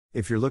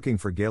If you're looking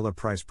for Gala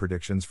price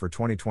predictions for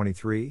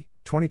 2023,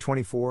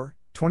 2024,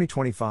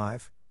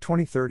 2025,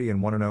 2030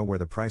 and want to know where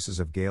the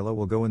prices of Gala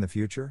will go in the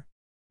future,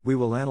 we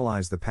will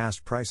analyze the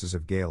past prices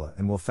of Gala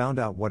and will find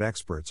out what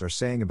experts are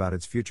saying about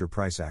its future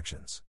price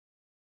actions.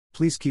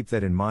 Please keep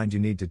that in mind. You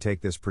need to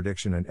take this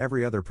prediction and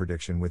every other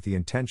prediction with the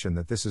intention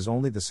that this is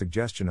only the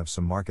suggestion of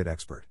some market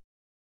expert.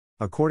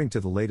 According to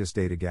the latest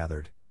data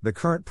gathered, the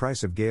current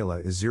price of Gala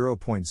is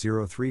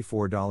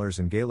 $0.034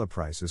 and Gala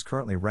price is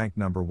currently ranked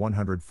number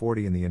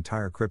 140 in the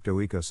entire crypto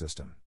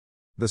ecosystem.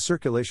 The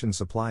circulation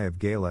supply of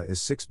Gala is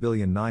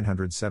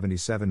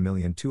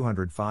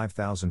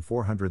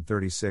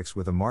 6,977,205,436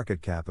 with a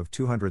market cap of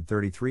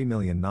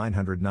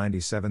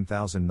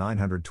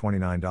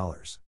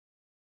 $233,997,929.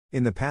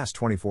 In the past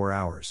 24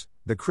 hours,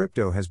 the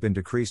crypto has been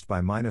decreased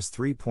by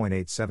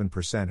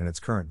 -3.87% in its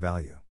current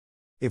value.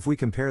 If we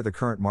compare the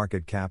current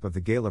market cap of the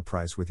Gala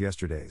price with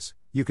yesterday's,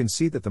 you can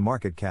see that the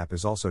market cap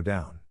is also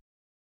down.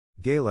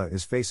 Gala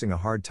is facing a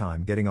hard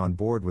time getting on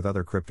board with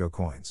other crypto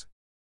coins.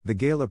 The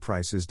Gala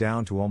price is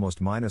down to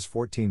almost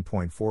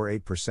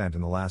 -14.48%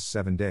 in the last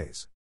 7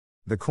 days.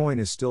 The coin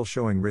is still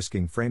showing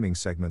risking framing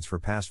segments for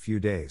past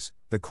few days.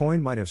 The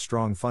coin might have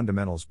strong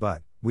fundamentals,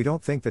 but we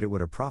don't think that it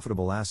would a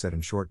profitable asset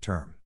in short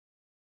term.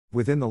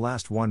 Within the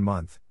last 1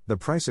 month, the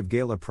price of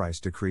Gala price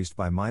decreased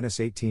by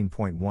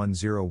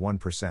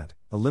 -18.101%,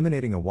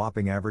 eliminating a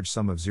whopping average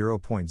sum of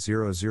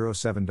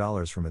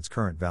 $0.007 from its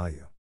current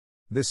value.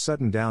 This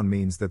sudden down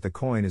means that the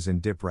coin is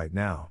in dip right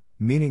now,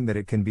 meaning that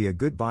it can be a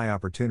good buy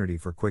opportunity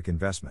for quick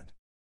investment.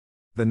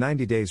 The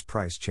 90 days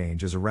price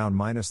change is around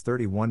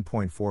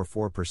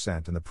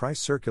 -31.44% and the price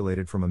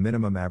circulated from a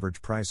minimum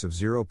average price of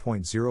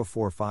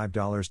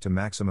 $0.045 to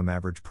maximum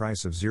average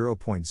price of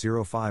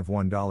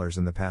 $0.051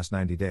 in the past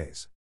 90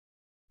 days.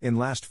 In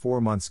last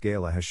 4 months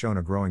Gala has shown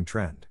a growing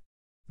trend.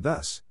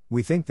 Thus,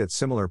 we think that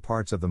similar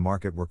parts of the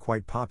market were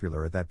quite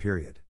popular at that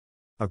period.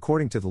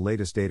 According to the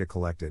latest data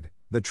collected,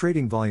 the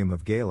trading volume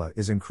of Gala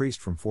is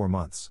increased from 4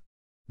 months.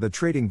 The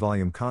trading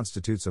volume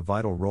constitutes a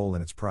vital role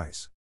in its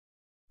price.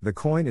 The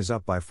coin is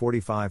up by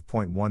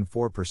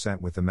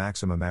 45.14% with the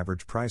maximum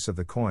average price of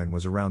the coin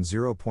was around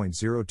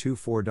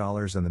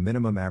 $0.024 and the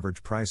minimum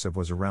average price of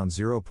was around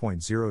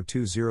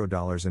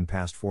 $0.020 in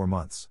past 4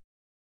 months.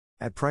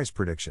 At price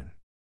prediction.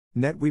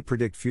 Net we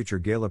predict future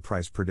Gala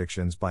price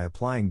predictions by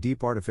applying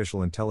deep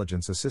artificial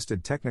intelligence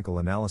assisted technical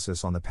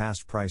analysis on the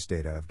past price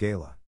data of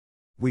Gala.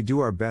 We do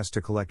our best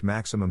to collect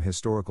maximum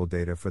historical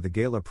data for the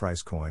Gala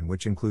price coin,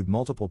 which include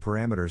multiple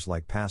parameters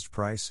like past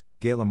price,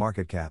 Gala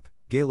market cap,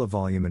 Gala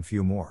volume and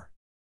few more.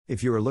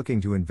 If you are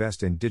looking to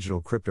invest in digital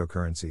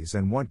cryptocurrencies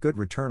and want good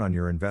return on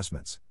your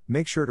investments,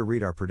 make sure to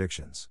read our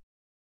predictions.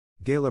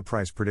 Gala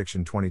price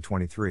prediction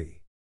 2023.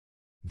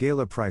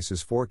 Gala price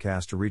is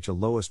forecast to reach a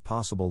lowest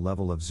possible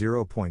level of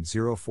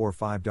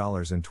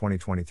 $0.045 in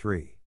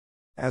 2023.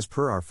 As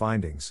per our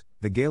findings,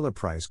 the Gala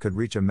price could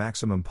reach a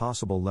maximum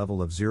possible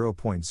level of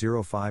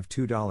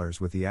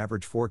 $0.052 with the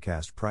average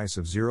forecast price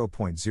of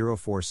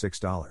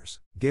 $0.046.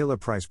 Gala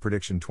price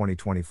prediction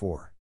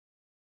 2024.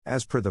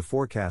 As per the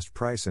forecast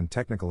price and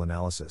technical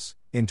analysis,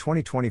 in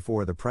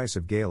 2024 the price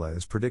of Gala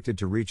is predicted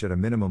to reach at a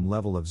minimum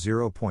level of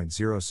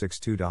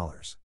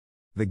 $0.062.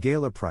 The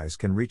Gala price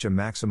can reach a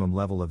maximum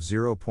level of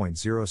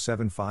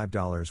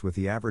 $0.075 with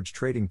the average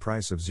trading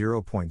price of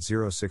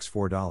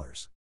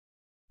 $0.064.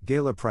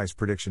 Gala price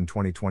prediction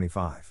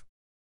 2025.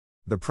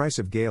 The price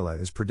of Gala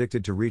is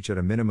predicted to reach at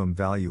a minimum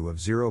value of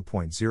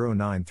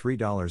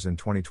 $0.093 in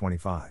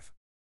 2025.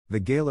 The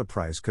Gala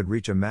price could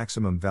reach a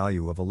maximum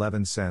value of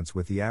 11 cents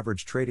with the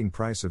average trading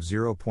price of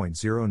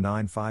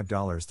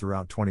 $0.095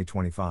 throughout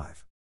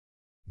 2025.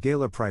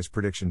 Gala price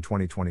prediction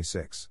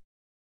 2026.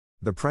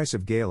 The price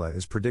of Gala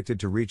is predicted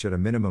to reach at a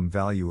minimum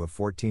value of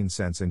 14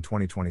 cents in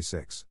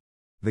 2026.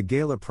 The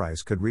Gala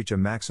price could reach a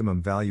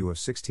maximum value of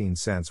 16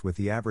 cents with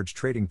the average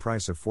trading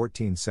price of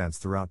 14 cents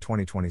throughout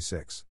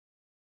 2026.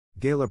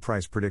 Gala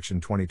price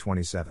prediction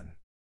 2027.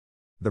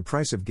 The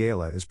price of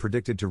Gala is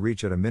predicted to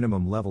reach at a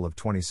minimum level of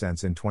 20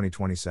 cents in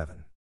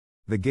 2027.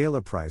 The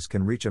Gala price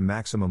can reach a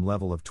maximum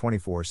level of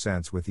 24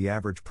 cents with the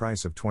average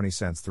price of 20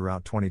 cents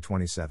throughout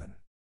 2027.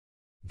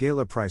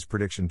 Gala price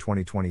prediction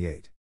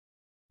 2028.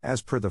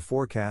 As per the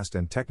forecast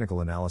and technical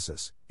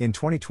analysis, in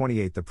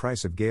 2028 the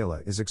price of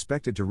Gala is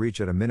expected to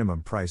reach at a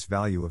minimum price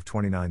value of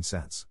 29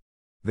 cents.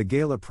 The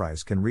Gala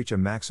price can reach a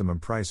maximum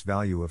price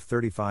value of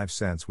 35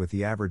 cents with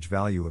the average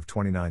value of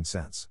 29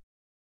 cents.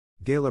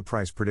 Gala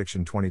price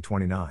prediction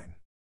 2029.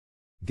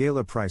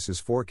 Gala price is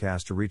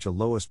forecast to reach a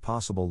lowest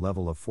possible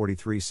level of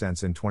 43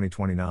 cents in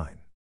 2029.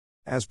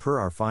 As per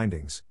our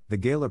findings, the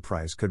Gala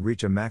price could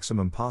reach a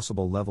maximum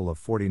possible level of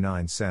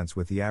 49 cents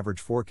with the average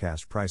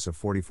forecast price of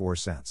 44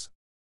 cents.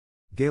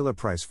 Gala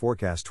price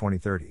forecast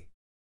 2030.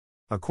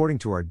 According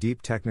to our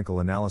deep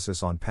technical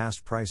analysis on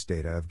past price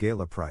data of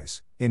Gala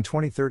price, in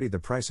 2030 the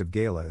price of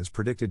Gala is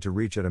predicted to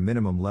reach at a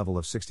minimum level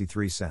of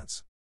 63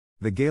 cents.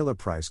 The Gala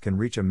price can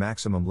reach a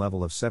maximum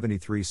level of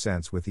 73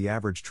 cents with the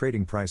average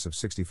trading price of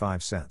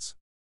 65 cents.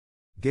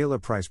 Gala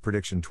price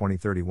prediction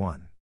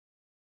 2031.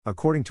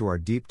 According to our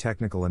deep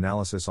technical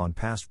analysis on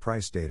past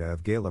price data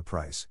of Gala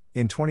price,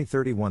 in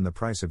 2031 the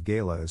price of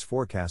Gala is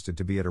forecasted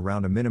to be at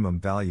around a minimum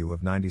value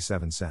of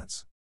 97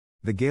 cents.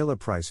 The Gala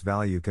price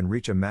value can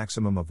reach a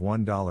maximum of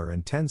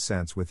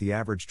 $1.10 with the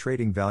average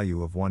trading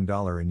value of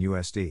 $1 in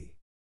USD.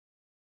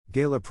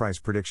 Gala price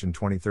prediction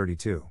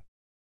 2032.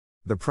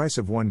 The price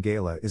of one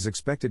Gala is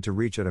expected to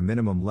reach at a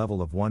minimum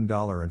level of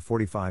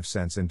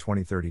 $1.45 in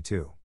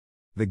 2032.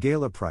 The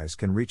Gala price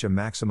can reach a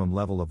maximum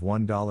level of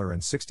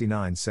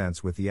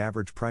 $1.69 with the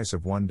average price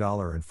of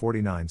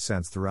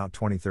 $1.49 throughout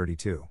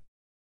 2032.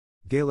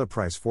 Gala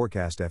price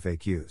forecast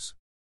FAQs.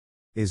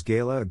 Is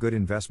Gala a good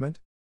investment?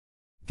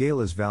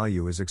 Gala's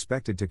value is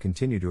expected to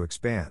continue to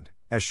expand,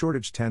 as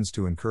shortage tends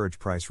to encourage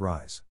price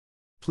rise.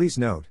 Please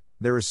note,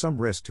 there is some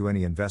risk to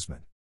any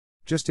investment.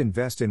 Just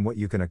invest in what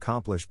you can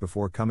accomplish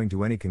before coming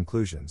to any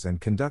conclusions and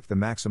conduct the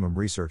maximum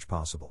research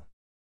possible.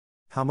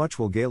 How much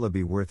will Gala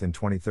be worth in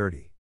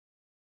 2030?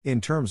 In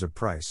terms of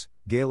price,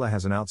 Gala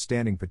has an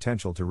outstanding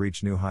potential to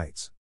reach new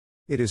heights.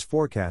 It is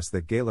forecast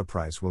that Gala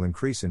price will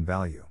increase in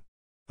value.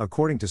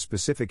 According to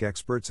specific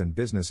experts and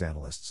business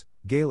analysts,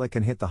 Gala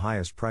can hit the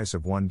highest price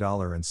of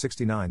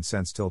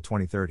 $1.69 till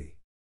 2030.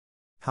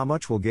 How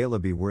much will Gala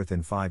be worth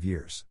in 5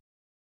 years?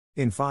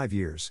 In 5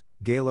 years,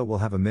 Gala will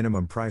have a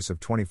minimum price of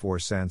 24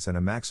 cents and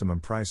a maximum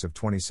price of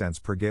 20 cents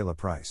per Gala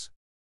price.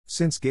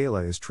 Since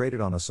Gala is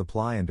traded on a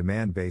supply and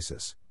demand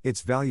basis,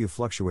 its value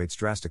fluctuates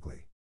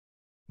drastically.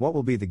 What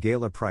will be the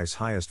Gala price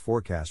highest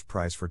forecast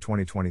price for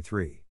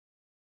 2023?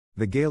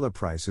 The Gala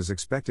price is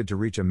expected to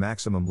reach a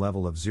maximum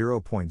level of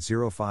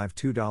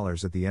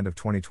 $0.052 at the end of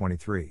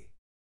 2023.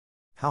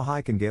 How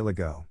high can Gala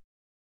go?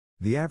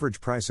 The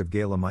average price of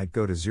Gala might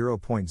go to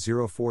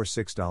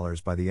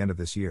 $0.046 by the end of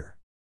this year.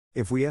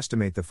 If we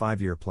estimate the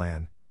 5-year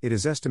plan, it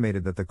is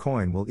estimated that the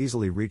coin will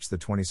easily reach the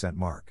 20-cent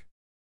mark.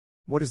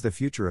 What is the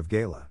future of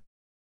Gala?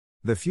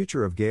 The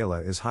future of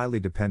Gala is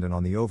highly dependent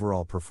on the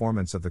overall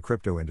performance of the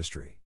crypto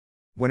industry.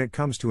 When it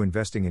comes to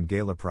investing in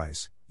Gala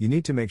price, you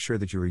need to make sure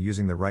that you are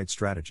using the right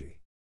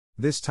strategy.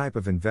 This type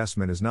of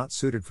investment is not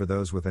suited for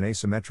those with an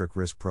asymmetric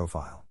risk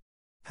profile.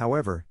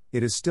 However,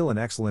 it is still an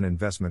excellent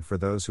investment for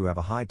those who have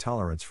a high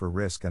tolerance for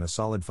risk and a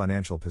solid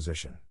financial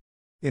position.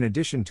 In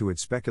addition to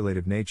its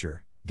speculative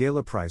nature,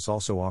 Gala price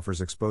also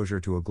offers exposure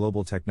to a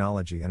global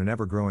technology and an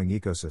ever-growing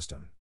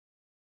ecosystem.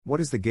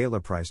 What is the Gala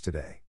price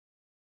today?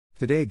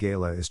 Today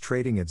Gala is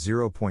trading at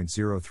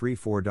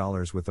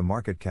 $0.034 with a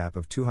market cap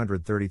of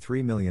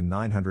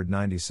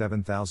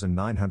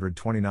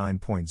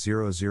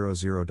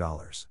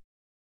 $233,997,929.000.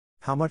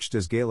 How much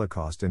does Gala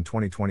cost in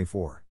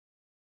 2024?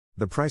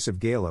 The price of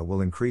Gala will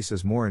increase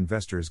as more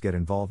investors get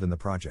involved in the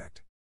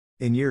project.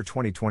 In year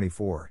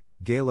 2024,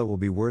 Gala will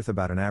be worth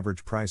about an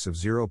average price of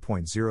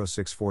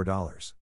 $0.064.